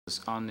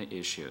on the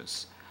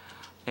issues.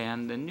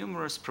 And the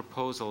numerous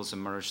proposals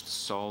emerged to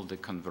solve the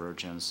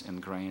convergence in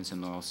grains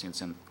and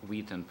oilseeds and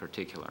wheat in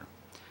particular.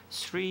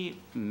 Three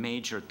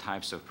major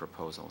types of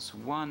proposals.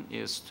 One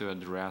is to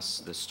address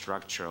the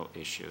structural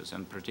issues,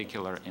 in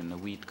particular in the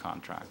wheat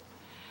contract.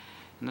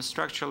 And the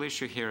structural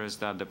issue here is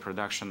that the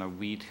production of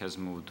wheat has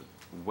moved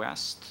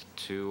west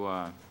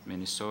to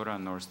Minnesota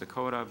and North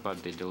Dakota,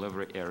 but the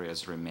delivery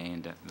areas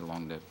remained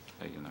along the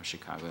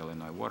Chicago,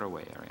 Illinois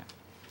waterway area.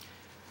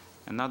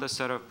 Another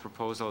set of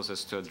proposals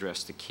is to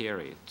address the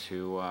carry,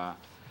 to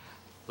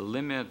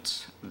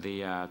limit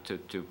the,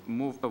 to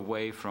move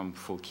away from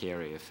full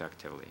carry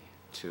effectively,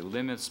 to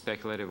limit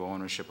speculative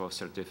ownership of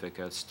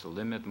certificates, to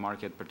limit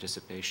market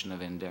participation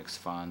of index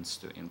funds,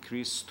 to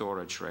increase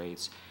storage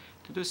rates,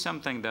 to do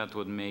something that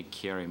would make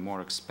carry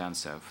more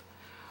expensive,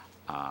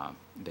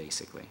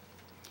 basically.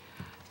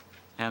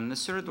 And the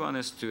third one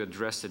is to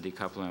address the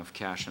decoupling of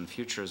cash and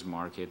futures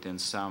market in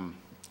some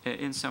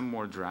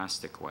more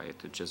drastic way,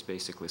 to just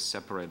basically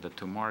separate the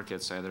two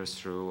markets either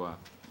through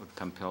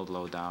compelled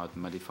loadout,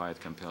 modified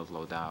compelled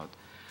loadout,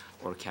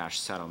 or cash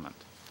settlement.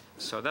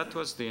 So that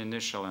was the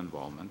initial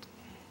involvement.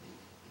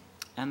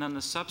 And then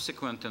the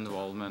subsequent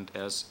involvement,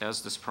 as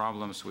these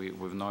problems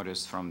we've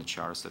noticed from the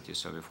charts that you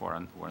saw before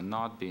were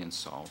not being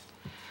solved,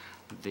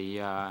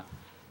 the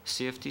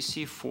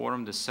CFTC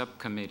formed the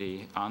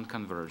Subcommittee on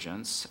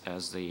Convergence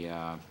as the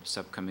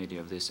subcommittee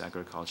of this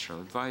Agricultural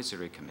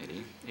Advisory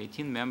Committee.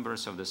 18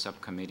 members of the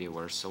subcommittee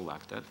were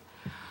selected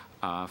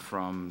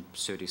from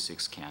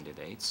 36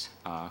 candidates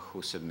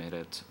who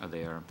submitted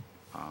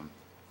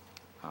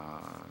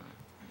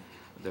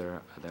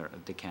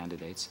the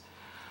candidates.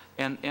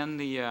 And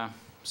the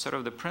sort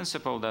of the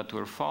principle that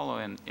we're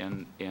following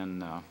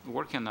in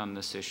working on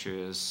this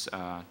issue is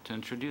to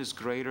introduce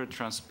greater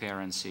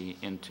transparency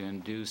and to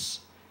induce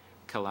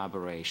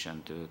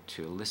collaboration,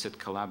 to elicit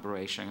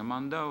collaboration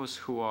among those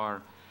who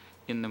are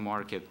in the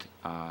market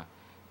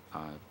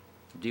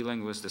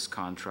dealing with this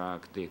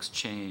contract, the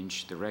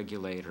exchange, the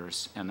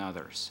regulators, and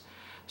others.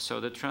 So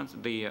the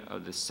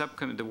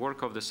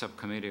work of the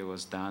subcommittee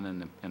was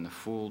done in the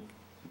full,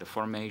 the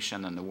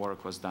formation and the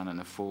work was done in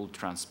a full,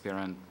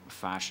 transparent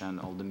fashion.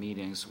 All the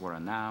meetings were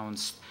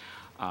announced.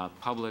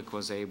 Public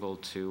was able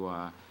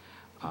to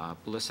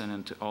listen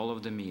into all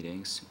of the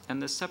meetings,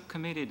 and the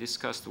subcommittee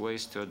discussed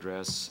ways to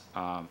address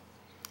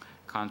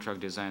contract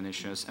design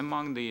issues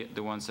among the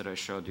ones that I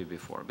showed you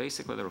before.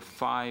 Basically, there are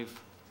five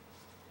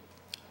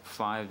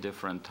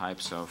different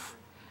types of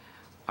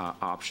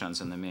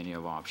options in the menu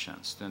of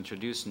options. To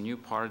introduce new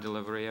par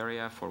delivery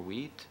area for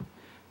wheat,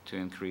 to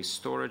increase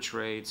storage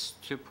rates,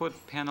 to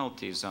put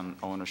penalties on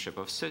ownership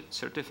of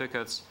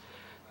certificates,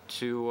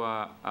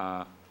 to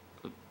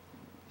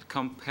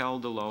compel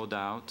the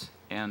loadout,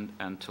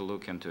 and to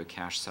look into a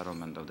cash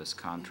settlement of this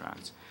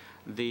contract.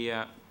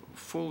 The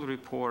full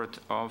report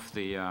of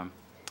the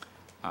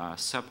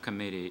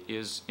subcommittee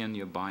is in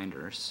your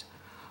binders.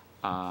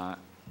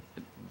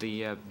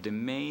 The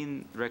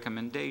main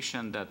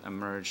recommendation that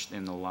emerged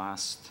in the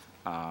last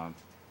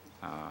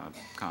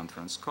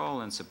conference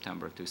call in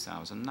September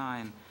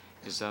 2009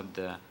 is that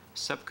the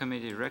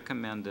subcommittee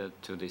recommended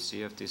to the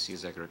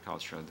CFTC's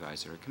Agricultural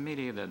Advisory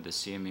Committee that the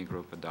CME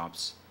group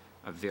adopts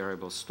a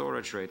variable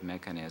storage rate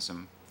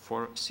mechanism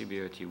for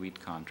CBOT wheat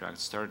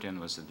contracts, starting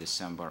with the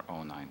December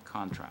 09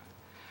 contract.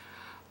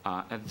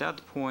 At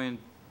that point,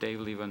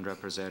 Dave Levin,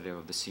 representative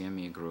of the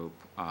CME group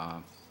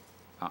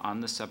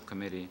on the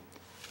subcommittee,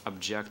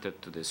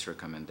 objected to this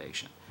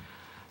recommendation.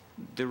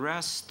 The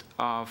rest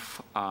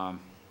of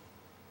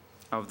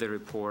the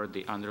report,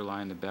 the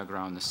underlying, the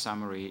background, the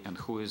summary, and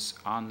who is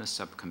on the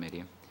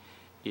subcommittee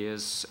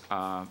is,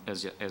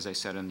 as I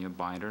said in your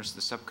binders,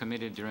 the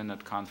subcommittee during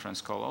that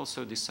conference call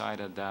also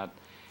decided that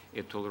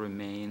it will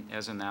remain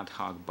as an ad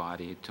hoc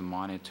body to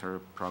monitor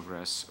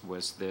progress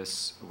with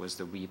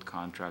the wheat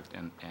contract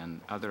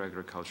and other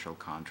agricultural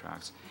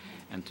contracts,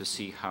 and to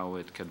see how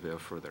it could be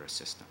of further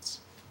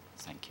assistance.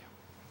 Thank you.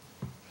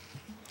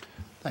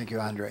 Thank you,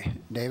 Andre.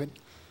 David?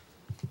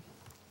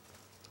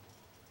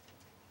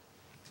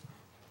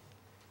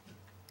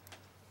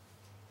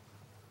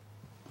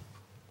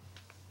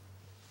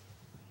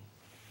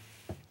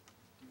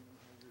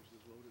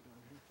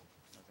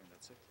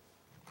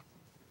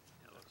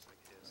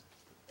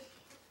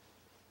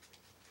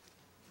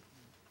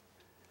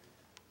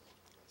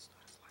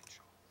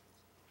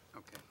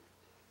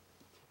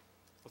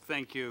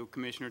 Thank you,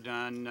 Commissioner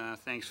Dunn.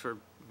 Thanks for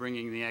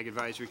bringing the Ag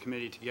Advisory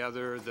Committee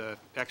together, the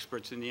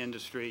experts in the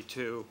industry,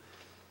 to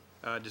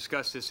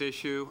discuss this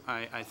issue.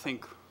 I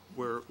think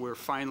we're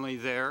finally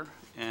there,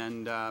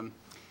 and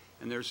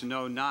there's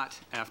no not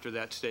after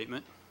that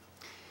statement,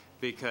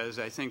 because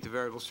I think the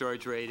variable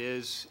storage rate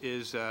is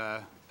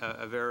a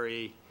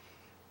very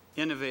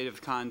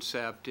innovative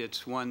concept.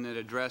 It's one that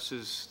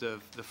addresses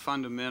the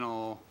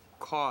fundamental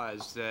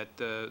cause that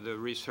the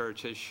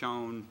research has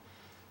shown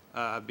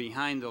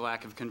behind the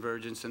lack of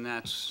convergence, and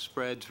that's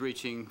spreads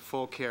reaching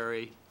full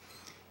carry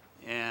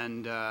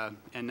and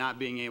not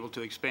being able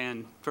to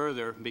expand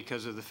further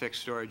because of the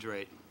fixed storage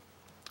rate.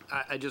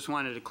 I just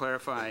wanted to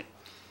clarify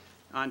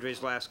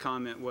Andre's last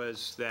comment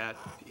was that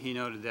he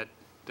noted that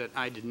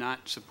I did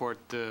not support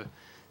the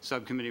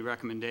subcommittee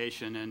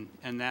recommendation,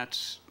 and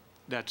that's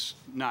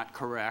not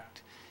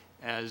correct.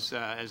 As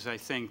I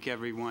think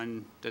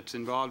everyone that's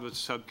involved with the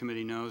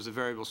subcommittee knows, the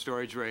variable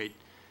storage rate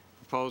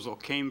proposal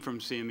came from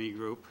CME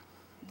Group.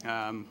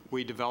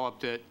 We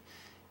developed it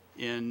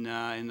in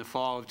the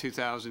fall of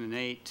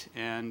 2008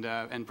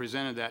 and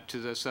presented that to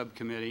the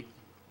subcommittee.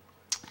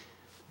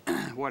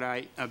 What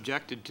I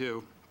objected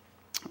to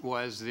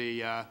was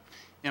the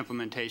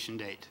implementation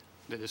date,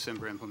 the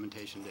December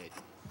implementation date.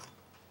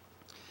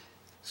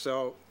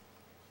 So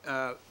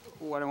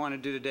what I want to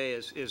do today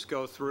is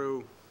go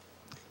through.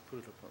 Put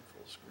it up on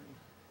full screen.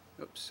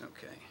 Oops,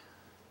 okay.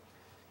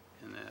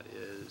 And that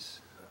is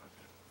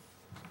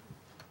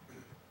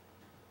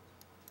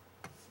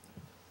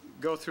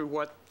go through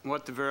what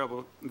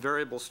the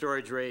variable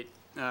storage rate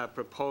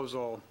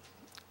proposal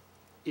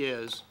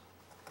is.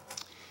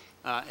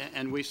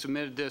 And we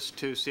submitted this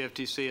to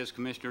CFTC, as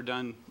Commissioner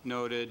Dunn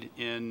noted,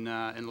 in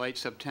late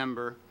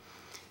September,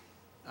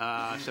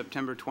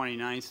 September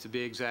 29th to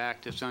be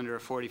exact. It's under a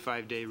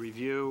 45-day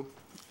review.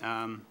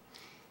 And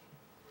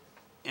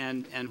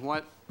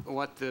what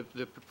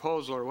the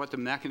proposal, or what the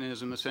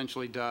mechanism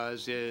essentially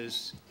does,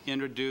 is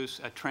introduce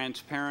a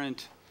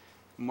transparent,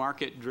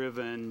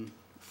 market-driven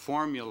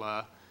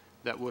formula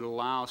that would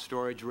allow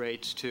storage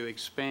rates to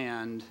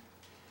expand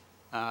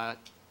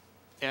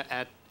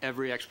at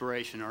every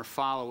expiration, or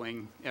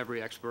following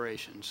every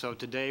expiration. So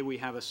today we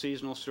have a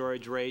seasonal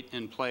storage rate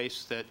in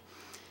place that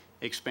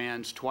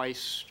expands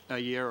twice a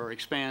year, or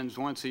expands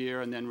once a year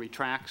and then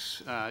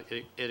retracts.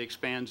 It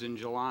expands in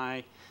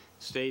July,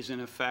 stays in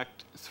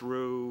effect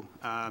through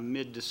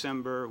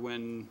mid-December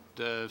when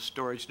the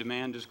storage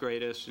demand is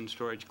greatest and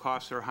storage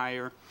costs are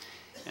higher,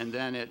 and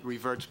then it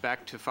reverts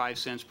back to 5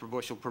 cents per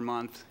bushel per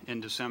month in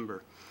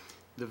December.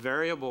 The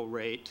variable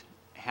rate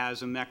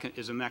is a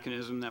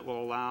mechanism that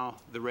will allow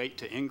the rate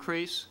to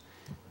increase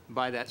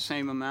by that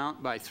same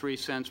amount, by 3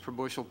 cents per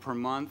bushel per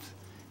month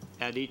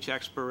at each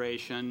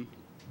expiration,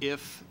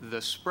 if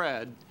the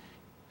spread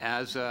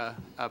as a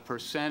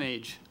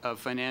percentage of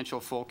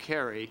financial full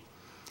carry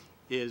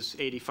is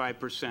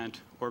 85%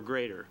 or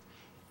greater.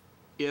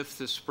 If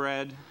the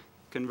spread,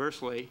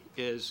 conversely,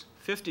 is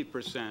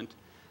 50%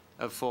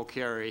 of full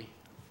carry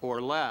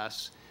or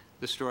less,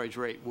 the storage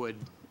rate would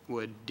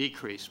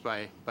decrease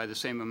by the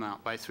same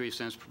amount, by 3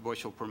 cents per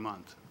bushel per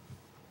month.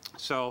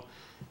 So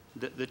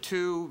the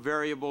two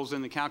variables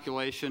in the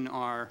calculation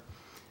are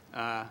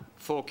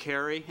full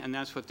carry, and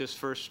that's what this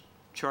first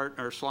chart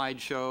or slide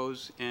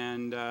shows,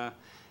 and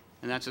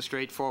that's a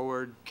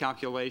straightforward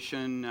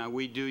calculation.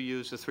 We do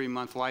use a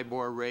 3-month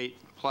LIBOR rate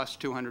plus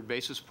 200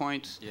 basis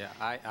points. Yeah,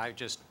 I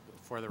just,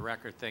 for the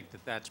record, think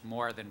that that's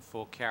more than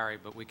full carry,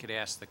 but we could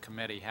ask the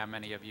committee how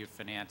many of you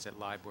finance at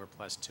LIBOR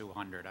plus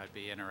 200. I'd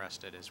be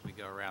interested as we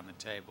go around the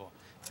table.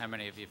 How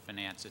many of you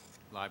finance at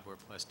LIBOR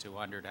plus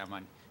 200? How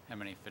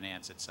many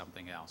finance at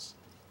something else?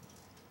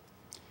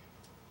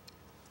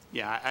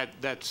 Yeah,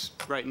 that's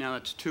right now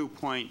it's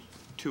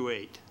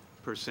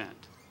 2.28%.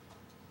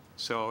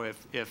 So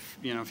if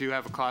you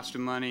have a cost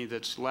of money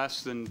that's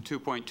less than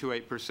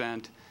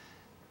 2.28%,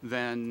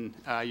 then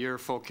your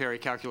full carry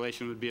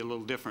calculation would be a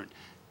little different.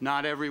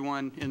 Not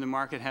everyone in the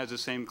market has the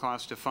same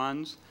cost of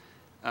funds.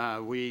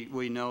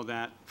 We know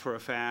that for a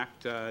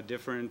fact.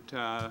 Different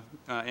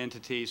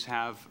entities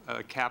have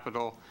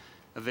capital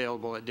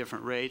available at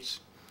different rates.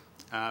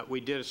 We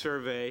did a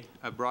survey,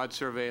 a broad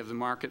survey of the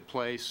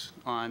marketplace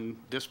on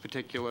this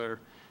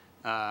particular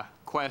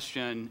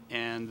question,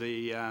 and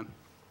the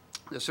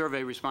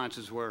survey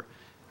responses were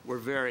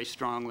very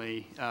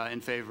strongly in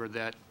favor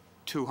that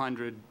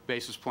 200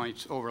 basis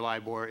points over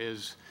LIBOR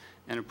is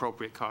an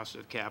appropriate cost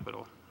of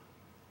capital.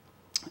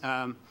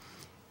 The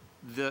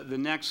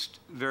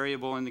next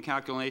variable in the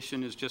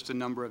calculation is just a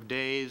number of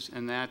days,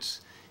 and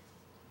that's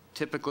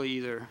typically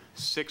either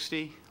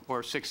 60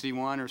 or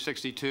 61 or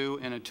 62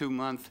 in a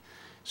 2-month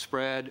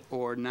spread,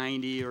 or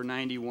 90 or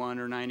 91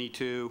 or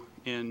 92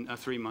 in a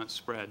 3-month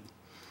spread.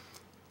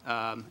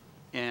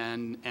 And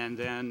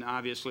then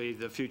obviously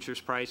the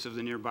futures price of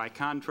the nearby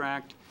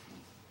contract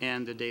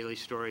and the daily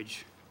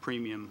storage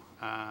premium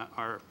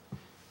are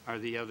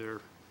the other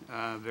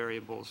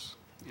variables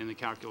in the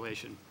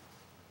calculation.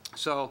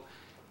 So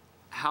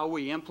how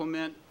we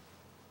implement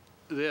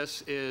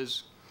this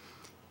is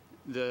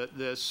the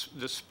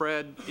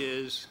spread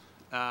is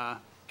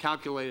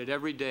calculated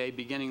every day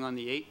beginning on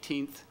the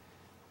 18th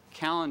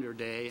calendar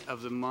day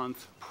of the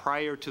month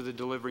prior to the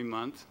delivery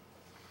month,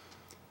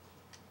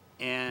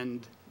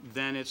 and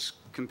then it's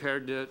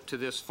compared to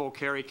this full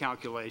carry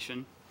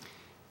calculation.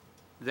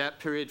 That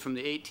period from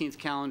the 18th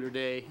calendar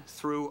day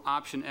through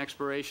option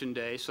expiration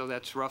day, so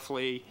that's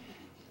roughly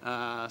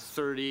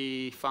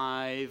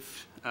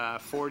 35,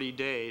 40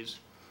 days,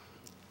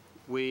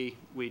 we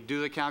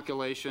do the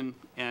calculation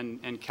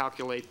and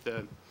calculate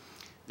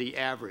the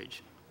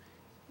average.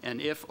 And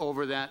if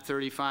over that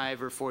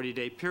 35 or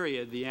 40-day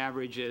period, the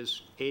average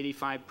is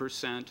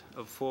 85%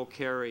 of full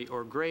carry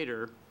or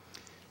greater,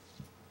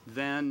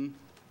 then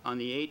on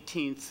the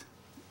 18th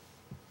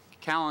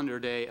calendar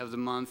day of the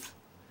month,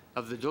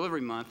 of the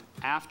delivery month,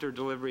 after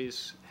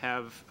deliveries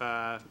have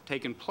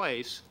taken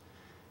place,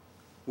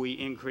 we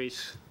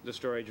increase the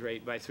storage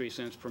rate by 3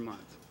 cents per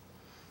month.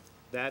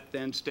 That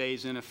then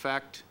stays in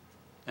effect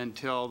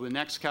until the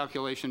next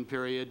calculation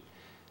period.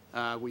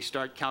 We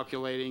start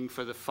calculating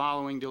for the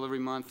following delivery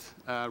month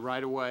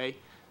right away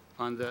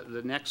on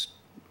the next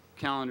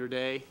calendar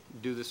day,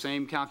 do the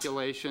same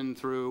calculation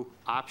through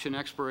option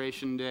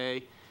expiration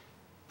day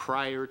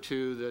prior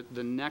to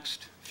the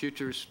next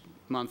futures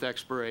month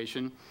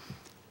expiration,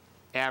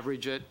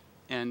 average it,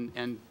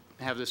 and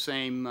have the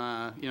same,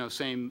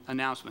 same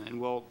announcement. And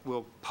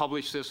we'll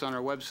publish this on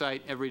our website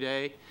every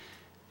day.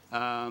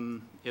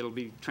 It'll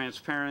be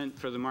transparent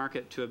for the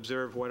market to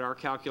observe what our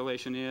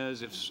calculation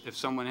is. If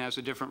someone has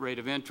a different rate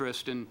of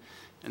interest and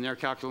their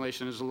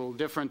calculation is a little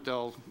different,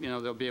 they'll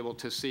be able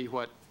to see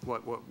what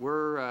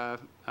we're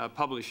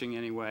publishing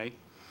anyway.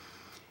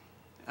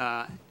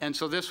 And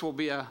so this will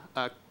be a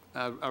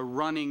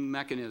running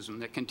mechanism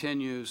that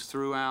continues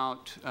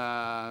throughout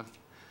the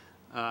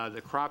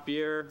crop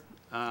year.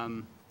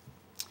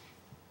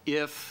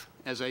 If,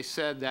 as I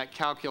said, that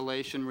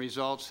calculation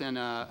results in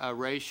a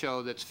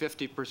ratio that's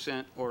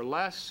 50% or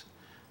less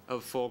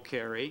of full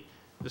carry,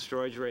 the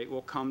storage rate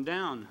will come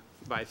down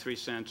by 3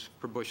 cents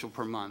per bushel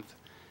per month.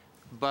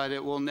 But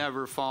it will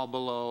never fall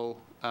below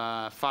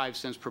 5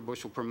 cents per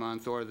bushel per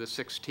month or the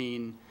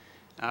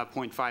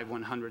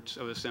 16.51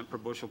 of a cent per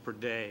bushel per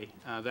day.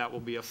 That will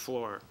be a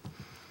floor.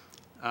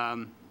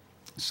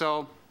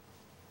 So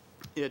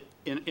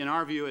in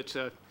our view, it's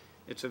a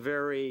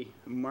very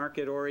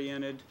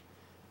market-oriented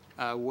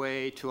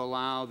way to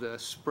allow the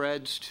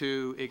spreads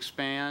to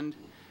expand,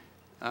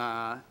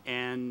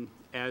 and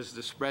as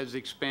the spreads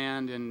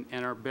expand and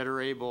are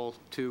better able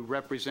to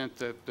represent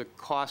the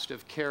cost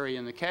of carry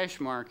in the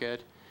cash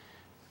market,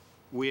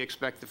 we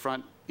expect the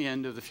front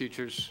end of the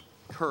futures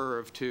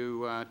curve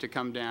to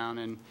come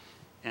down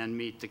and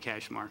meet the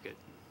cash market.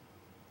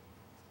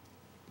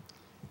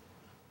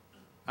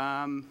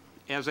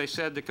 As I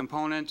said, the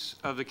components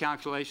of the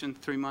calculation,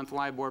 3-month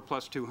LIBOR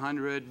plus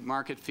 200,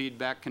 market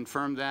feedback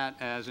confirmed that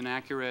as an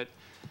accurate,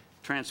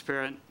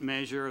 transparent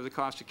measure of the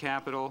cost of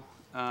capital.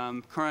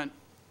 Current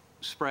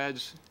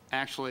spreads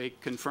actually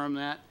confirm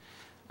that.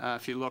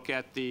 If you look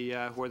at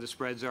where the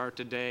spreads are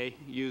today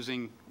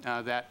using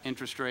that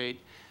interest rate,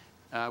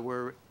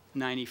 we're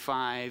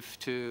 95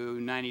 to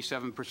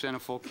 97%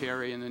 of full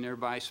carry in the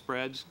nearby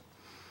spreads.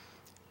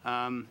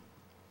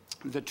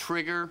 The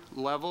trigger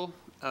level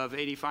of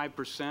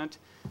 85%,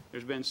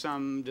 there's been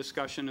some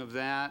discussion of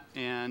that,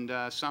 and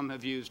some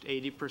have used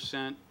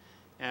 80%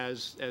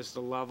 as the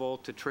level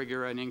to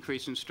trigger an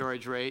increase in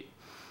storage rate.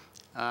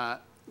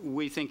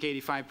 We think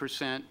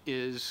 85%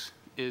 is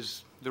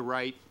the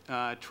right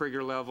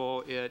trigger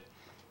level.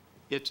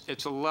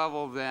 It's a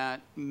level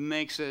that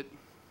makes it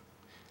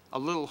a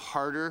little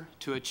harder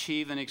to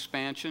achieve an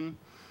expansion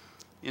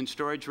in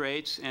storage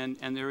rates, and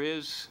there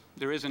is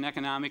an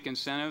economic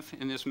incentive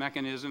in this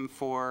mechanism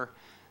for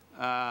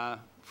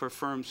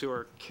firms who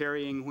are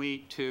carrying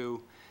wheat to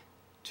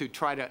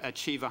try to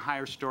achieve a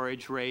higher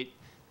storage rate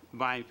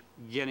by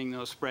getting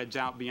those spreads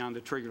out beyond the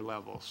trigger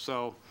level.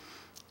 So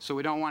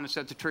we don't want to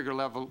set the trigger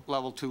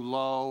level too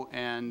low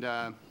and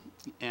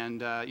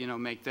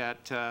make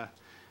that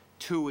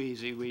too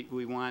easy.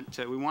 We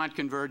want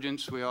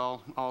convergence. We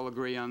all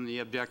agree on the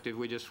objective.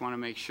 We just want to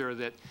make sure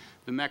that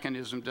the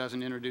mechanism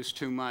doesn't introduce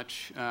too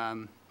much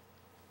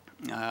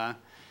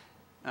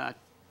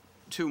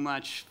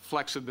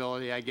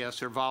flexibility, I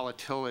guess, or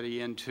volatility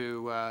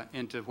into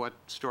what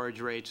storage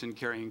rates and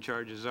carrying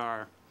charges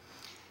are.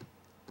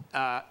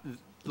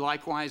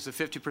 Likewise, the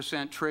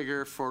 50%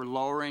 trigger for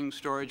lowering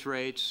storage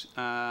rates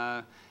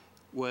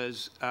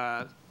was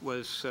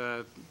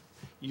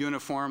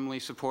uniformly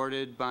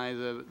supported by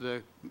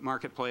the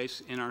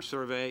marketplace in our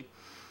survey,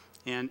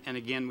 and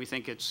again, we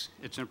think it's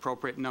an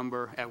appropriate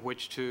number at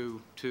which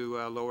to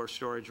lower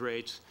storage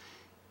rates,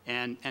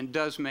 and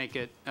does make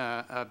it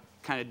a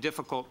kind of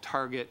difficult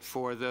target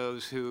for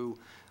those who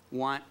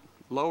want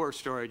lower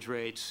storage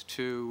rates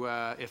to,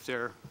 if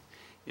they're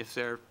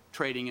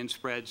trading in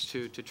spreads,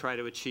 to try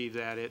to achieve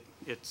that.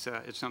 It's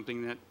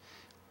something that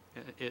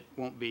it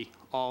won't be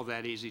all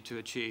that easy to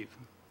achieve.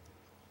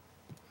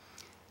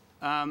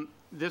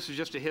 This is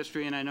just a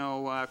history, and I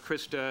know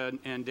Krista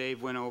and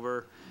Dave went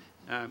over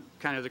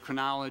kind of the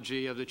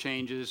chronology of the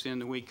changes in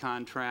the wheat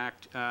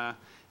contract.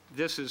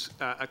 This is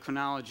a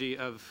chronology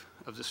of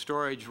the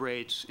storage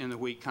rates in the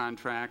wheat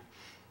contract.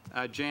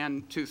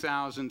 Jan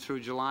 2000 through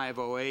July of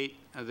 08,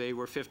 they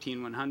were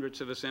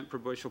 15/100ths of a cent per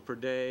bushel per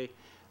day,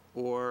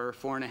 or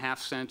 4.5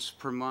 cents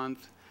per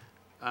month.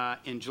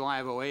 In July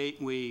of 08,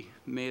 we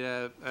made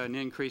an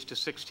increase to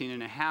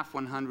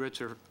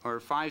 16.5/100ths, or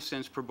 5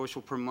 cents per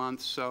bushel per month,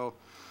 so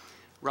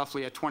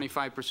roughly a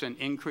 25%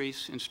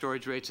 increase in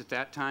storage rates at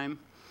that time.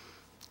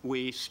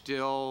 We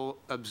still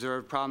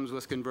observed problems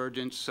with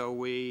convergence, so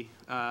we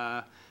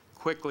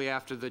quickly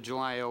after the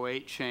July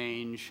 08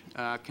 change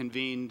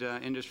convened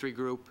industry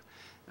group,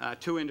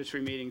 2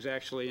 industry meetings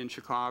actually in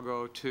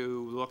Chicago,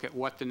 to look at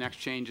what the next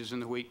changes in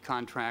the wheat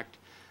contract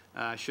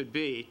should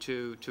be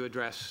to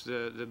address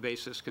the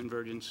basis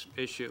convergence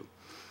issue.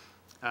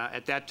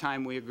 At that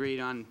time, we agreed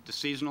on the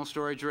seasonal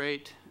storage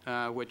rate,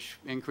 which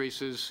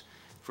increases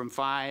from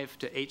 5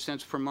 to 8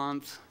 cents per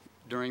month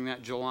during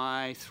that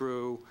July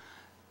through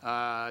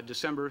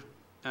December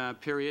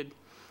period,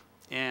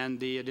 and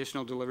the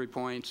additional delivery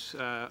points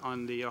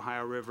on the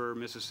Ohio River,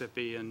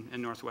 Mississippi, and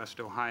Northwest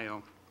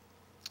Ohio.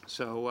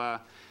 So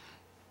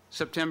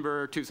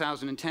September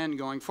 2010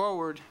 going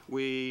forward,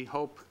 we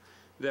hope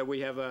that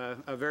we have a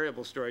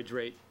variable storage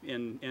rate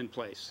in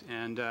place.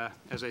 And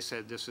as I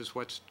said, this is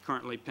what's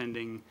currently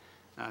pending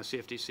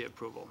CFTC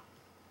approval.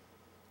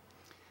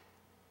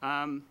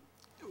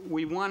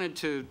 We wanted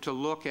to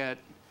look at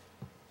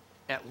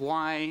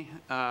why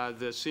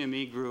the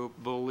CME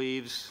group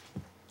believes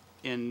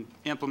in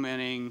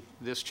implementing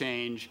this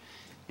change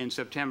in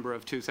September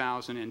of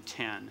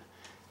 2010.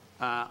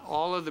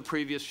 All of the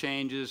previous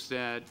changes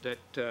that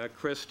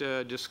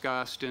Krista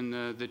discussed and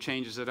the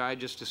changes that I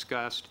just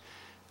discussed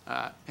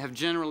have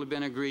generally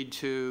been agreed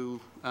to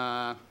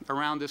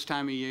around this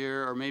time of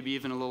year or maybe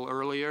even a little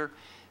earlier,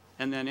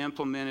 and then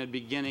implemented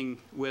beginning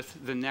with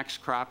the next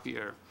crop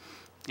year.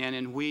 And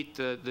in wheat,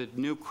 the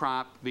new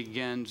crop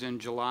begins in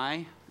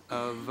July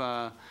in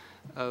the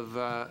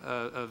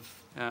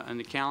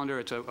calendar.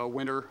 It's a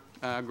winter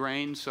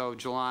grain, so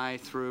July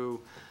through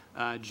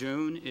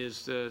June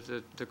is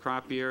the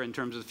crop year in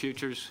terms of the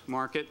futures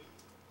market.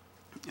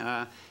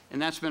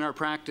 And that's been our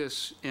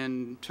practice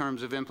in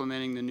terms of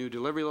implementing the new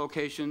delivery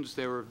locations.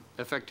 They were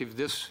effective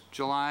this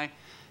July.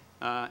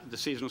 The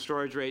seasonal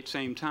storage rate,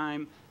 same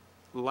time.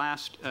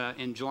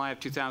 In July of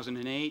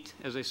 2008,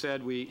 as I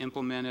said, we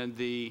implemented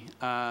the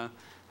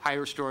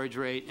higher storage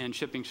rate and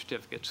shipping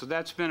certificates. So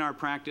that's been our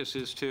practice,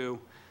 is to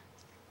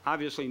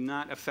obviously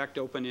not affect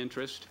open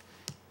interest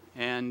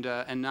and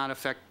not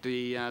affect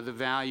the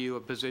value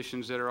of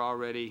positions that are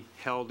already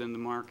held in the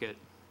market.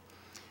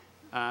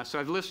 So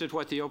I've listed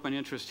what the open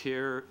interest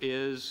here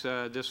is.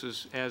 This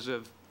is as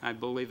of, I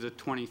believe, the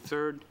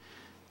 23rd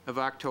of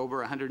October,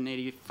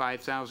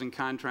 185,000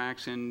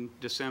 contracts in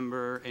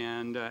December,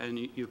 and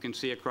you can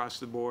see across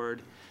the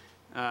board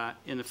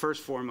in the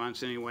first 4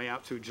 months anyway,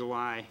 out through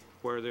July,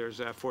 where there's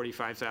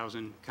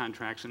 45,000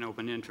 contracts in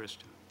open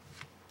interest.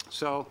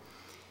 So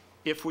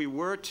if we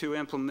were to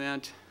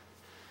implement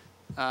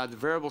the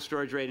variable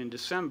storage rate in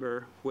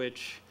December,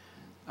 which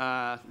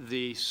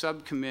the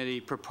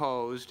subcommittee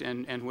proposed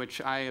and which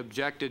I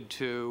objected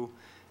to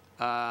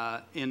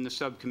in the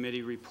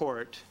subcommittee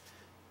report,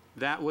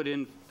 that would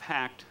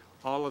impact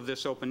all of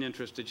this open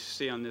interest that you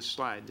see on this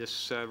slide,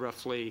 this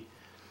roughly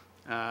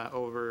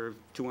over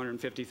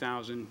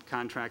 250,000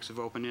 contracts of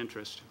open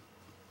interest.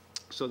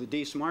 So the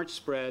D-Smart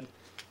spread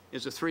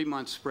is a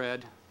 3-month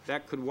spread.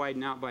 That could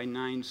widen out by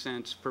 9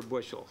 cents per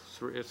bushel,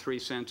 3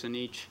 cents in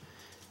each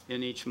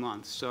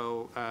month.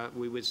 So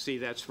we would see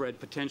that spread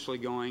potentially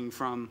going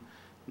from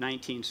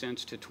 19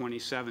 cents to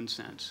 27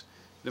 cents.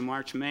 The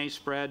March-May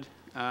spread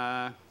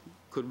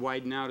could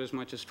widen out as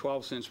much as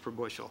 12 cents per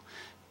bushel.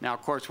 Now,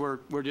 of course,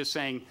 we're just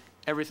saying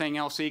everything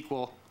else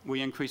equal,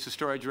 we increase the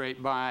storage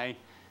rate by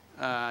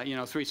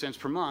 3 cents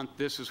per month.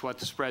 This is what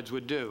the spreads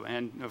would do.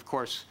 And of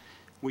course,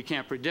 we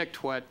can't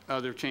predict what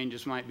other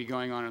changes might be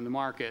going on in the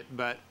market,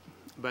 but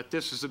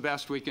this is the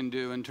best we can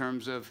do in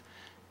terms of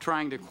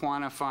trying to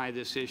quantify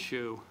this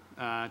issue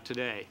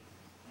today.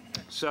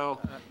 So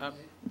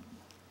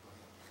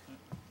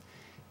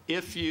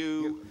if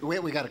you...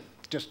 We got to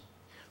just...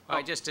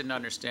 I just didn't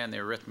understand the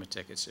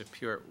arithmetic. It's a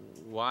pure,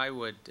 why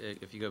would,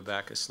 if you go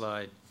back a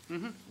slide,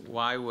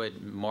 why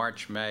would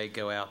March, May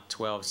go out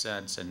 12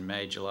 cents and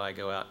May, July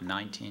go out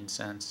 19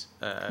 cents?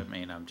 I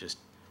mean, I'm just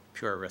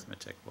pure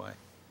arithmetic. Why?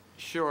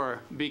 Sure,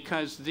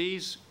 because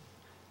these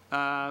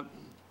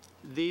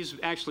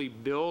actually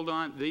build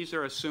on, these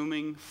are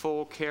assuming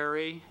full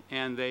carry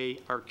and they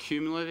are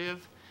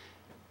cumulative.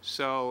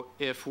 So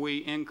if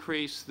we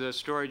increase the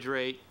storage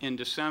rate in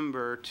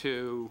December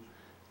to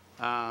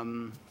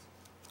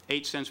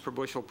 8 cents per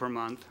bushel per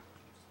month,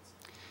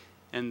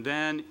 and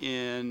then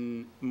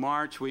in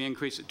March we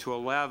increase it to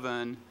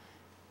 11,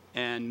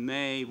 and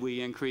May we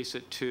increase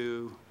it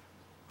to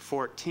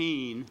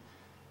 14,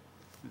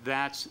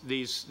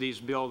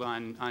 these build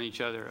on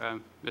each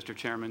other, Mr.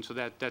 Chairman. So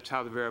that's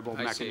how the variable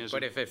mechanism. See.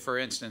 But if it, for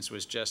instance,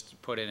 was just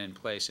put in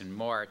place in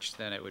March,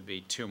 then it would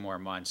be 2 more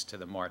months to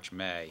the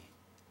March-May.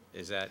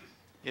 Is that?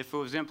 If it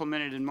was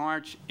implemented in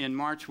March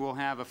we'll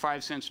have a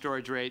 5-cent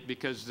storage rate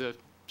because the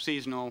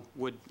seasonal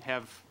would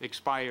have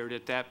expired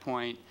at that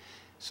point.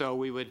 So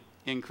we would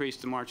increase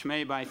the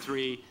March-May by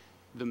 3.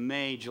 The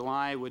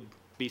May-July would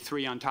be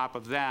 3 on top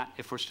of that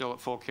if we're still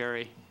at full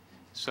carry.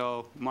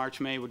 So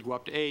March-May would go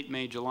up to 8,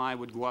 May-July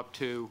would go up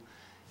to,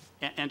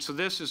 and so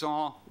this is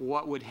all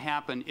what would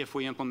happen if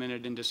we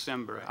implemented in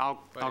December. Right.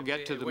 I'll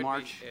get to the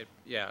March.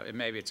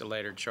 Maybe it's a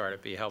later chart.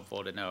 It'd be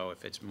helpful to know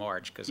if it's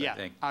March, because yeah, I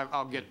think.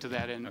 I'll get to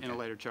that in a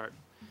later chart.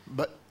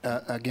 But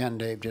again,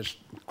 Dave, just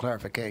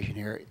clarification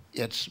here.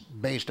 It's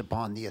based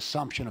upon the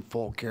assumption of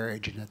full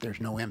carriage and that there's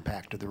no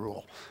impact to the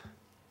rule.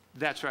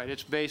 That's right.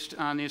 It's based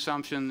on the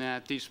assumption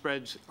that these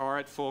spreads are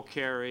at full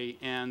carry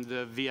and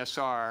the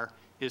VSR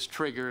is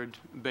triggered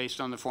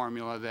based on the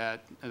formula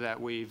that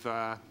we've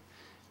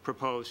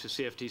proposed to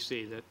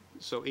CFTC.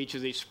 So each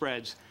of these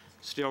spreads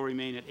still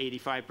remain at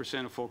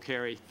 85% of full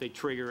carry. They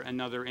trigger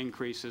another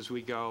increase as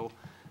we go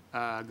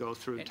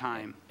through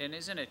time. And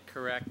isn't it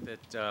correct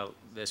that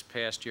this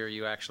past year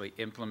you actually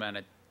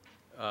implemented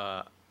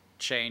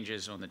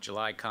changes on the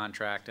July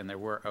contract and there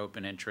were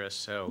open interests?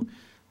 So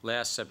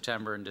last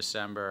September and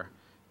December,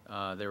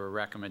 there were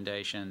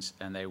recommendations,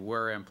 and they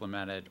were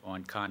implemented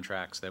on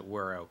contracts that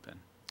were open.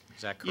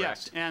 Is that correct?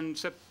 Yes, and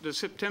the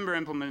September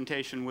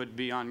implementation would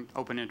be on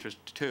open interest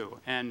too.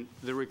 And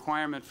the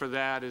requirement for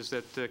that is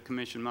that the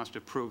Commission must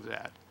approve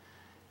that.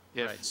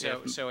 Right.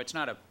 So it's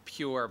not a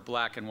pure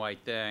black and white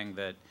thing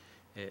that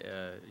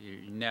you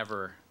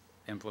never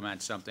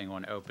implement something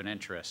on open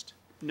interest.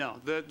 No,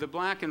 the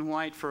black and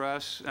white for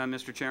us,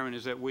 Mr. Chairman,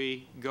 is that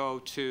we go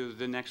to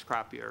the next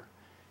crop year.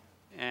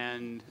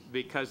 And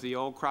because the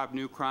old crop,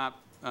 new crop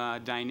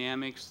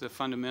dynamics, the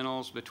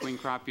fundamentals between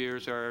crop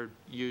years are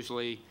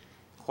usually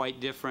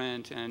quite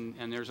different, and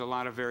there's a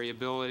lot of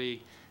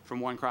variability from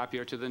one crop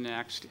year to the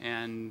next,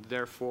 and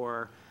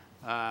therefore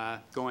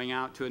going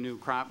out to a new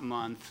crop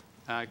month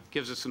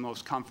gives us the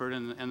most comfort,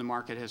 and the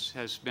market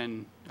has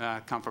been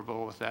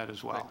comfortable with that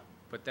as well.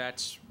 But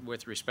that's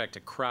with respect to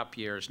crop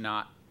years,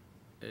 not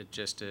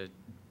just to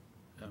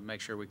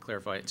make sure we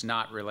clarify, it's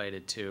not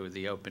related to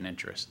the open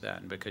interest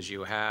then, because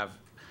you have,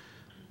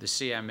 the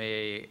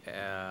CME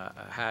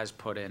has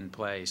put in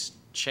place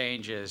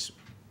changes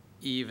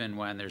even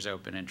when there's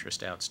open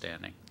interest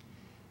outstanding.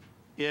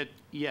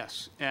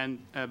 Yes, and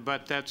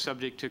but that's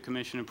subject to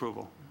Commission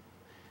approval.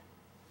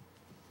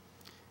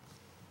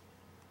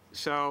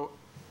 So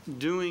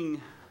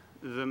doing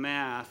the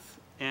math,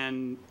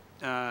 and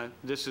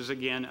this is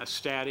again a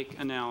static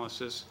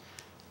analysis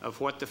of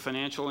what the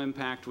financial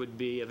impact would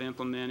be of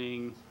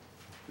implementing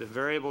the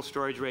variable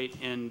storage rate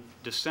in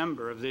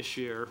December of this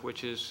year,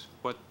 which is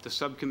what the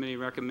subcommittee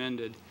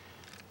recommended,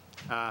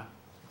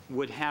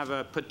 would have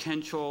a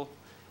potential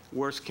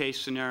worst-case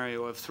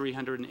scenario of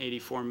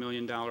 $384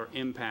 million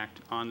impact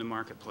on the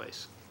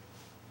marketplace.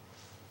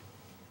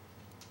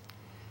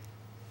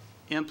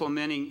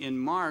 Implementing in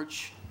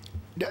March.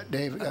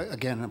 Dave,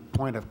 again, a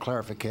point of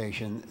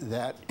clarification,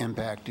 that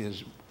impact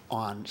is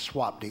on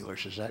swap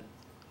dealers, is that?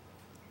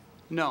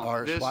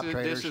 No,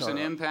 this is an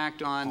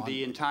impact on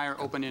the entire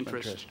open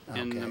interest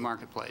in the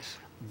marketplace.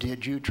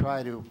 Did you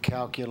try to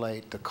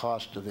calculate the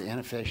cost of the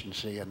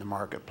inefficiency in the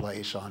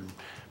marketplace on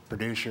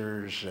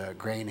producers,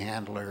 grain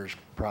handlers,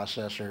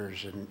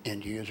 processors, and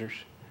end users?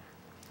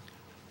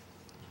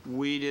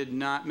 We did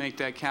not make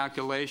that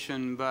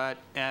calculation, but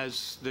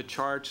as the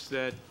charts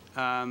that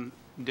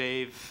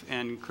Dave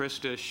and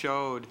Krista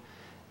showed,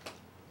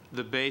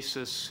 the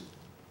basis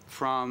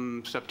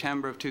from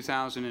September of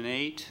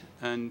 2008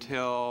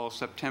 until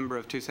September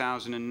of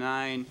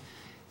 2009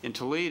 in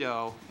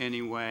Toledo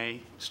anyway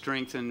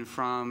strengthened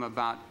from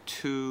about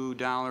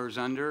 $2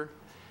 under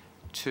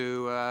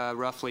to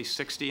roughly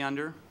 60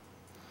 under.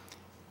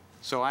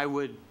 So I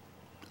would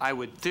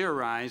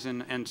theorize,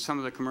 and some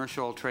of the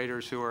commercial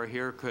traders who are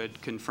here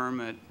could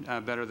confirm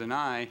it better than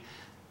I,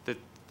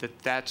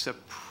 that's a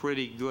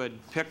pretty good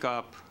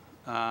pickup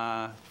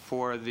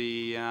for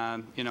the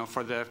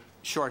for the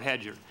short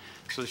hedger.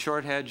 So the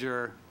short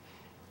hedger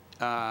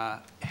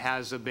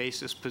has a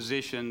basis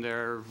position.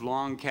 They're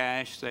long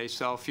cash. They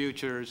sell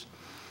futures,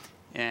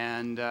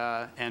 and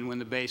when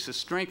the basis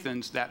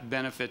strengthens, that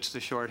benefits the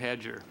short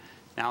hedger.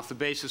 Now, if the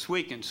basis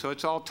weakens, so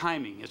it's all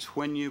timing. It's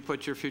when you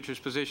put your futures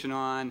position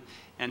on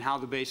and how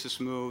the basis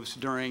moves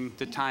during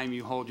the time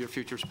you hold your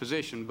futures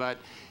position. But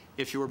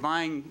if you were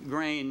buying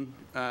grain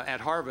at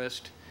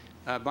harvest,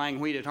 buying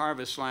wheat at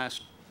harvest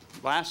last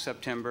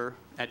September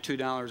at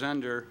 $2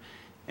 under,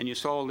 and you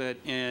sold it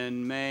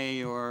in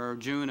May or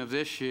June of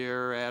this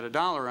year at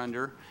 $1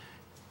 under,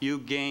 you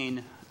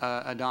gain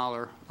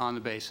 $1 on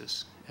the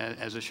basis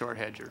as a short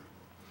hedger.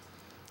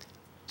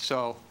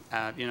 So,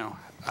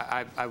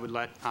 I would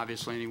let,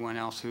 obviously, anyone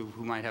else who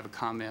might have a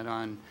comment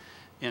on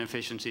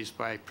inefficiencies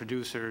by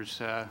producers,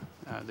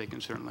 they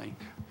can certainly.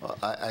 Well,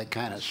 I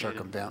kind of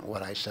circumvent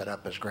what I set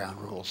up as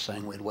ground rules,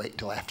 saying we'd wait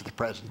till after the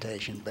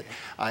presentation. But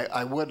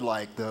I would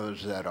like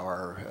those that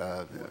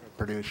are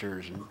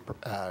producers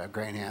and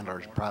grain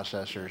handlers,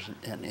 processors,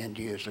 and end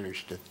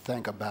users to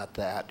think about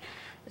that.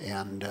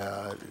 And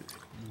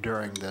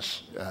during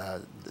this,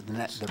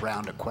 the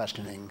round of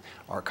questioning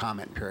or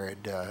comment period,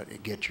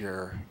 get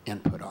your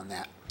input on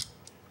that.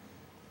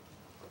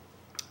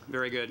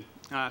 Very good.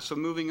 So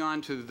moving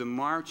on to the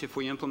March, if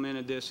we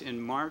implemented this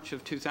in March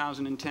of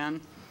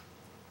 2010,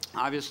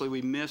 obviously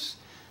we miss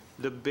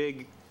the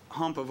big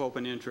hump of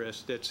open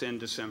interest that's in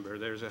December.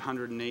 There's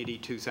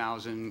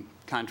 182,000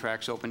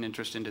 contracts open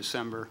interest in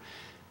December.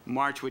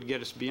 March would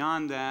get us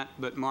beyond that,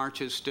 but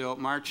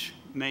March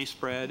May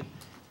spread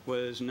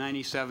was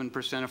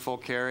 97% of full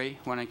carry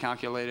when I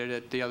calculated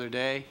it the other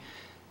day.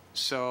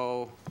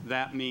 So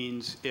that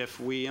means if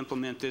we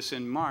implement this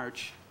in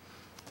March,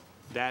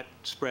 that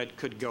spread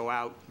could go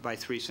out by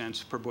 3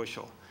 cents per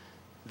bushel.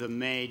 The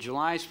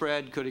May-July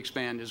spread could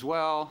expand as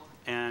well,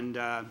 and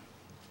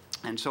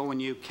so when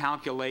you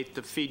calculate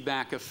the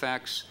feedback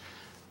effects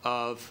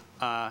of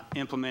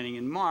implementing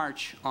in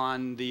March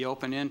on the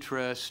open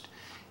interest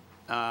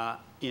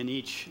in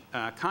each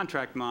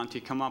contract month,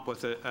 you come up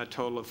with a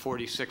total of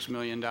 $46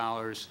 million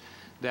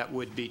that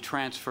would be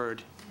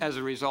transferred as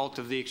a result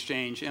of the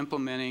exchange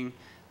implementing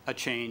a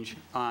change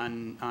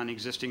on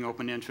existing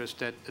open interest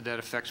that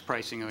affects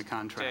pricing of the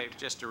contract. Dave,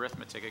 just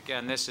arithmetic.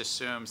 Again, this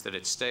assumes that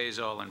it stays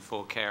all in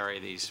full carry,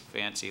 these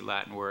fancy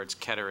Latin words,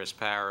 ceteris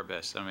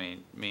paribus. I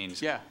mean,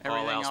 means Yeah, all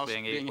everything else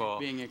being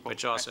equal,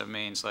 which also Right.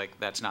 means like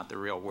that's not the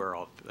real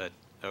world. But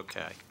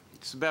okay.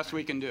 It's the best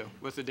we can do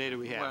with the data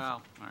we have.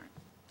 Well, all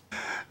right.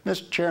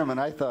 Mr. Chairman,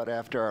 I thought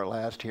after our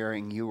last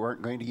hearing you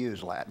weren't going to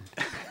use Latin.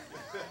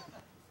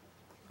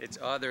 It's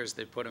others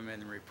that put them in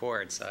the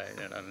reports. I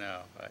don't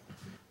know. But.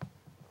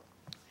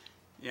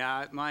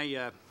 Yeah,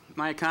 my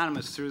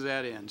economist threw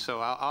that in, so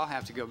I'll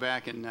have to go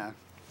back and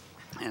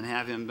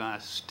have him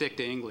stick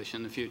to English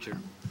in the future.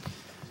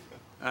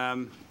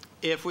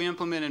 If we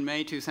implement in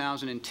May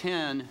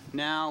 2010,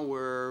 now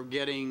we're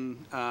getting,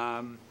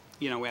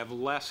 we have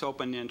less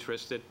open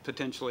interest that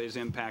potentially is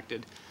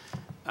impacted,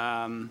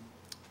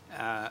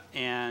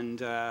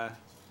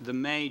 the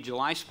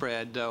May-July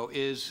spread, though,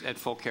 is at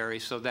full carry,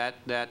 so that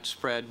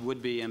spread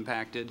would be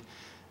impacted.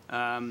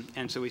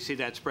 And so we see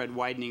that spread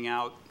widening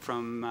out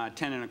from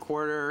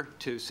 10.25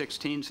 to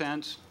 16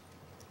 cents.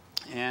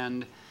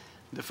 And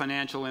the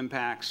financial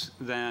impacts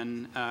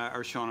then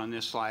are shown on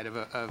this slide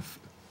of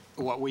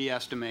what we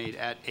estimate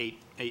at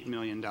 $8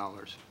 million.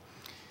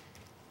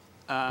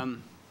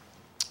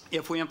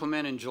 If we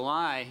implement in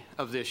July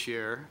of this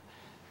year,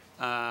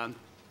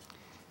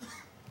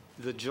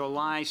 the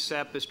July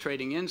SEP is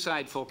trading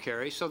inside full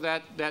carry, so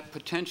that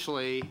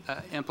potentially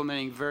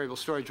implementing variable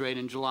storage rate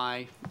in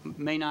July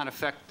may not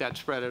affect that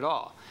spread at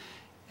all.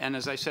 And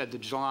as I said, the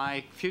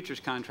July futures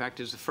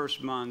contract is the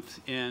first month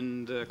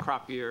in the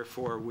crop year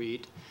for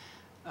wheat.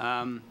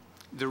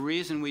 The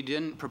reason we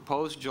didn't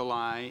propose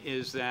July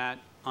is that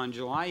on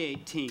July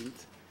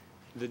 18th,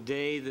 the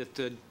day that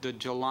the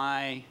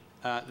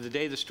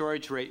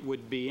storage rate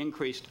would be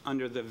increased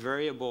under the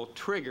variable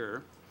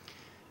trigger,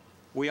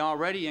 we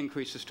already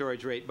increased the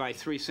storage rate by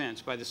 3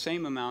 cents, by the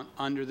same amount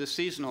under the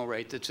seasonal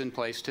rate that's in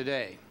place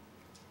today.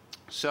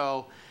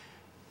 So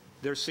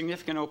there's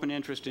significant open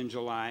interest in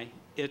July.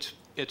 It's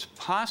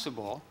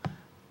possible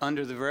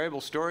under the variable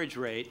storage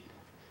rate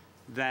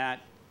that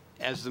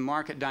as the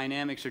market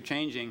dynamics are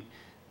changing,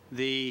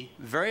 the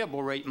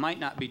variable rate might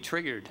not be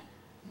triggered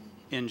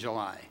in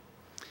July.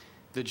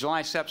 The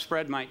July SEP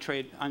spread might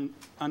trade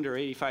under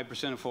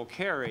 85% of full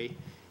carry,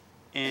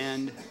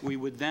 and we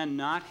would then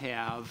not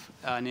have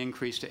an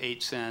increase to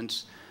 8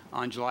 cents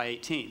on July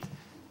 18th.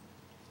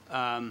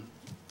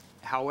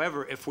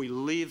 However, if we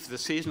leave the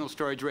seasonal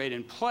storage rate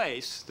in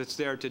place that's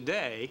there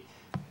today,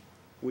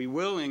 we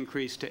will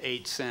increase to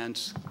 8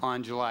 cents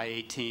on July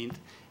 18th,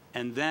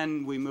 and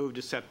then we move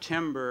to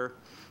September,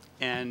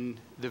 and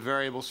the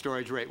variable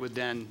storage rate would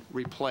then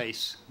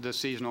replace the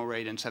seasonal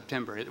rate in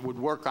September. It would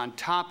work on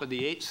top of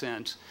the 8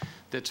 cents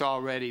that's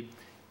already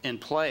in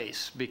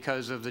place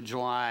because of the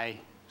July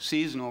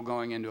seasonal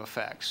going into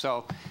effect.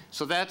 So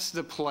that's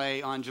the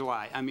play on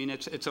July. I mean,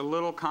 it's a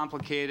little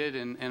complicated,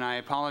 and I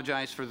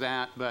apologize for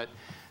that, but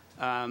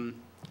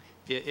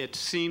it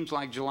seems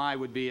like July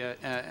would be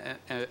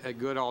a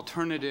good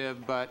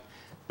alternative, but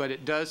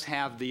it does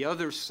have the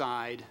other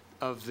side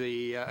of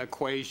the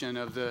equation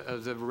of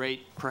the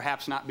rate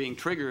perhaps not being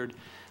triggered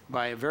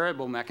by a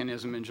variable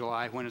mechanism in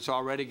July when it's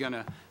already going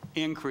to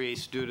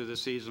increase due to the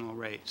seasonal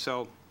rate.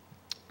 So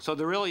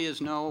there really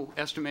is no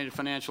estimated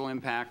financial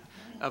impact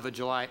of a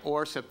July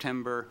or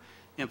September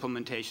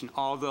implementation,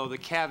 although the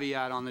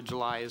caveat on the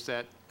July is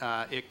that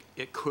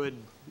it could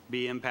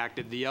be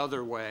impacted the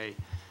other way.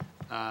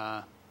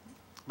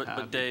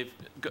 But Dave,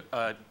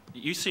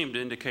 you seem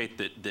to indicate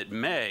that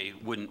May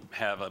wouldn't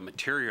have a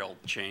material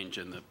change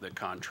in the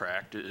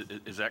contract.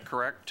 Is that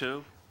correct,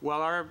 too?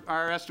 Well,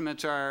 our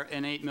estimates are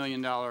an $8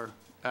 million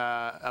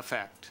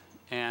effect,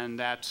 and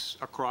that's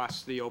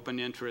across the open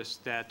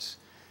interest that's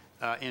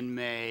in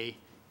May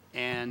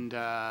and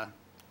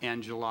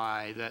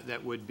July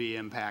that would be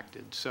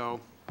impacted. So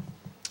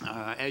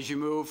as you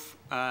move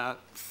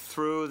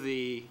through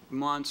the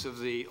months of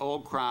the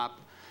old crop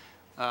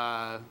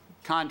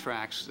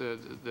contracts,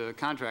 the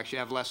contracts, you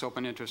have less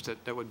open interest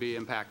that would be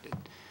impacted.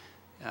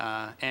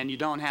 And you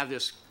don't have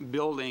this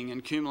building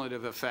and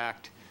cumulative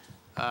effect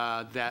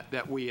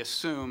that we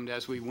assumed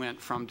as we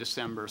went from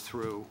December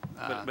through.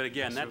 But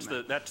again, that's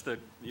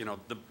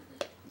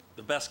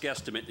the best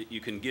guesstimate that you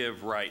can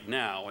give right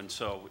now, and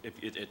so if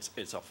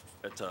it's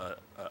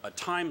a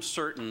time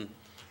certain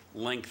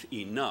length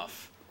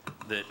enough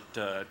that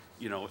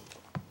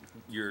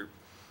your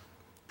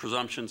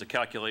presumptions, the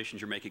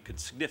calculations you're making could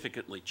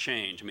significantly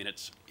change. I mean,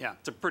 it's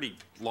a pretty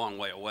long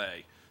way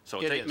away. So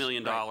it's $8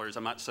 million. Right.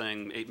 I'm not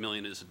saying $8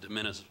 million is a de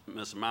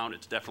minimis amount.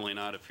 It's definitely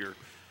not if you're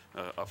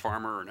a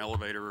farmer or an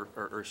elevator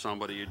or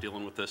somebody you're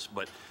dealing with this,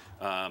 but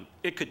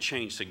it could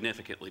change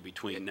significantly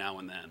between now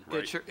and then,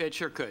 right? It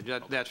sure could.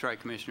 That's right,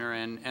 Commissioner.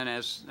 And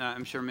as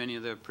I'm sure many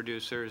of the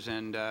producers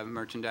and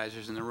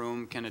merchandisers in the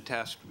room can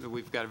attest,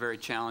 we've got a very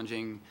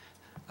challenging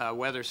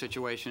weather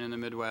situation in the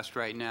Midwest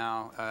right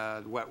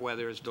now. Wet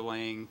weather is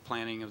delaying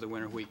planting of the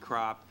winter wheat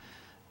crop.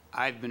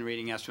 I've been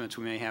reading estimates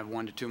we may have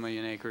 1 to 2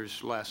 million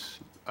acres less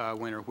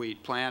winter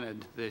wheat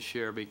planted this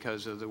year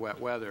because of the wet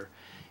weather.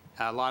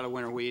 A lot of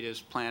winter wheat is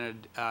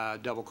planted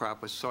double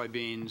crop with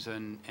soybeans,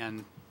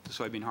 and the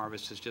soybean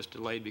harvest is just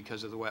delayed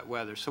because of the wet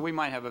weather. So we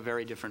might have a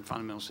very different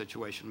fundamental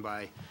situation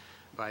by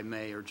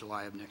May or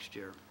July of next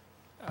year.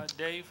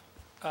 Dave,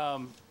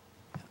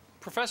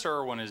 Professor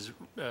Irwin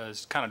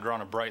has kind of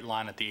drawn a bright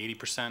line at the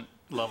 80%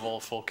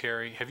 level full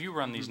carry. Have you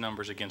run these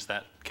numbers against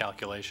that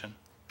calculation?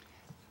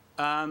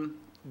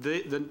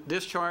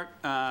 This chart,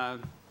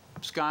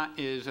 Scott,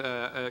 is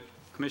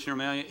Commissioner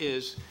Amelia,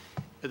 is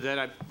that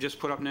I just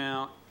put up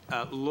now,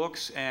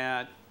 looks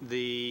at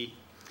the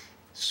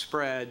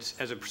spreads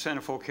as a percent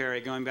of full carry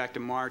going back to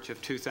March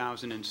of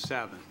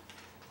 2007.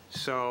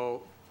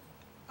 So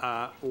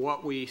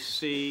what we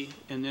see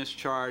in this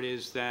chart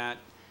is that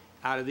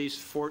out of these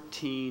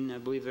 14, I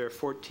believe there are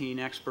 14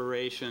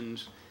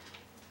 expirations,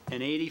 an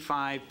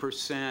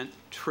 85%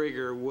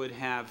 trigger would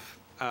have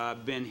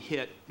been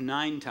hit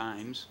 9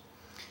 times.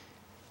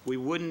 We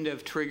wouldn't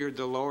have triggered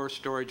the lower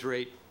storage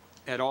rate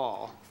at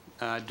all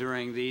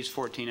during these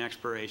 14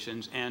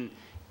 expirations, and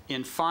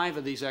in 5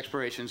 of these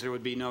expirations there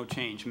would be no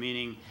change,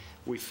 meaning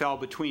we fell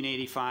between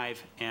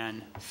 85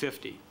 and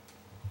 50.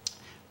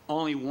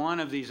 Only 1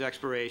 of these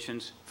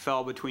expirations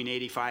fell between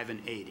 85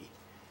 and 80.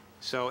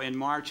 So in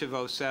March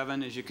of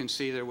 07, as you can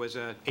see, there was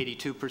a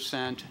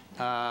 82%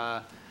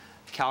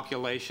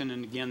 calculation,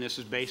 and again, this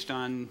is based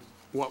on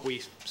what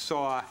we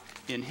saw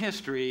in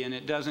history, and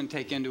it doesn't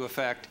take into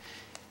effect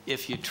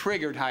if you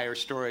triggered higher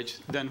storage,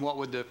 then what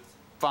would the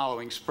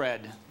following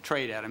spread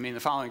trade at? I mean, the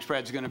following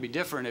spread is going to be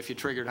different if you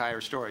triggered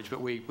higher storage,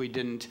 but we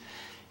didn't,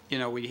 you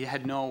know, we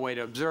had no way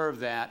to observe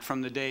that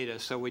from the data.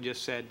 So we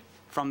just said,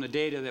 from the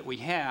data that we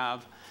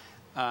have,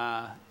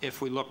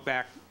 if we look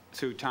back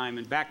through time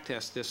and back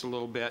test this a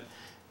little bit,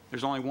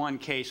 there's only 1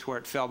 case where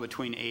it fell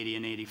between 80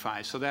 and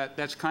 85. So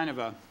that's kind of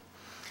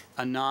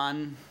a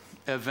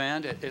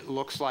non-event, it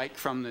looks like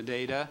from the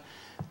data.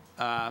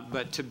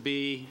 But to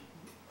be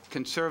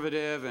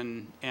conservative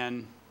and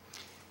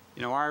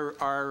you know,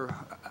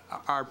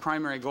 our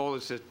primary goal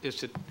is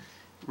to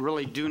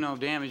really do no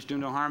damage, do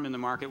no harm in the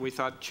market. We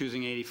thought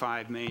choosing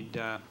 85 made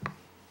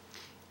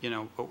you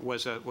know,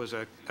 was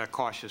a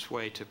cautious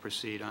way to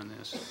proceed on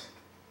this.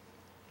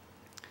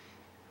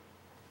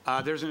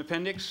 There's an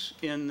appendix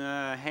in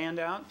the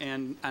handout,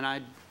 and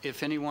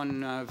if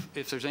anyone,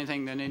 if there's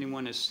anything that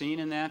anyone has seen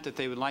in that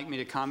they would like me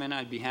to comment,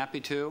 I'd be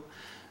happy to.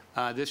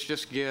 This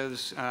just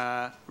gives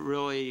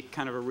really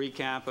kind of a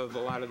recap of a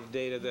lot of the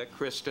data that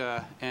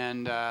Krista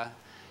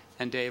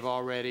and Dave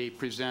already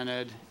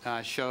presented.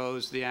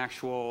 Shows the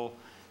actual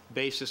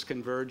basis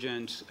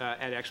convergence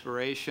at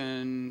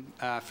expiration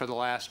for the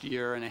last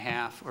year and a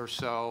half or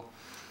so.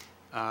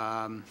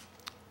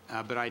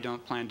 But I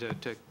don't plan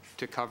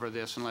to cover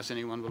this unless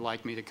anyone would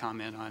like me to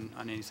comment on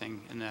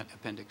anything in that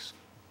appendix.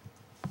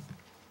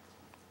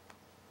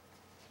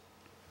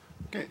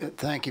 Okay,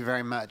 thank you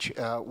very much.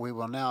 We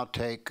will now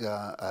take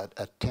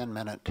a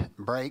 10-minute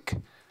break.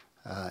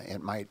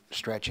 It might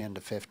stretch into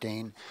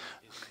 15.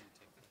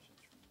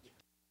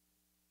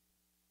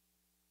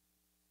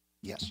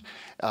 Yes.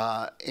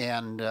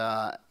 And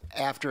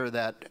after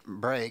that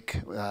break,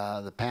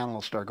 the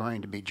panelists are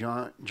going to be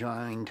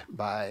joined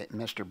by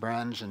Mr.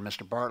 Bruns and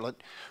Mr.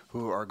 Bartlett,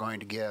 who are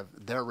going to give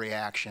their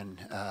reaction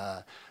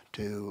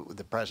to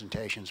the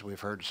presentations we've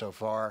heard so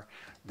far.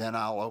 Then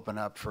I'll open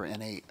up for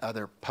any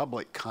other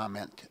public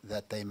comment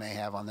that they may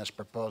have on this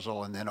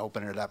proposal, and then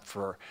open it up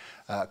for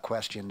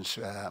questions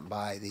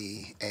by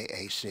the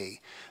AAC.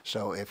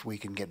 So if we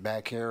can get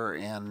back here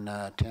in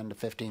 10 to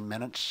 15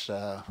 minutes,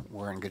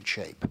 we're in good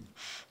shape.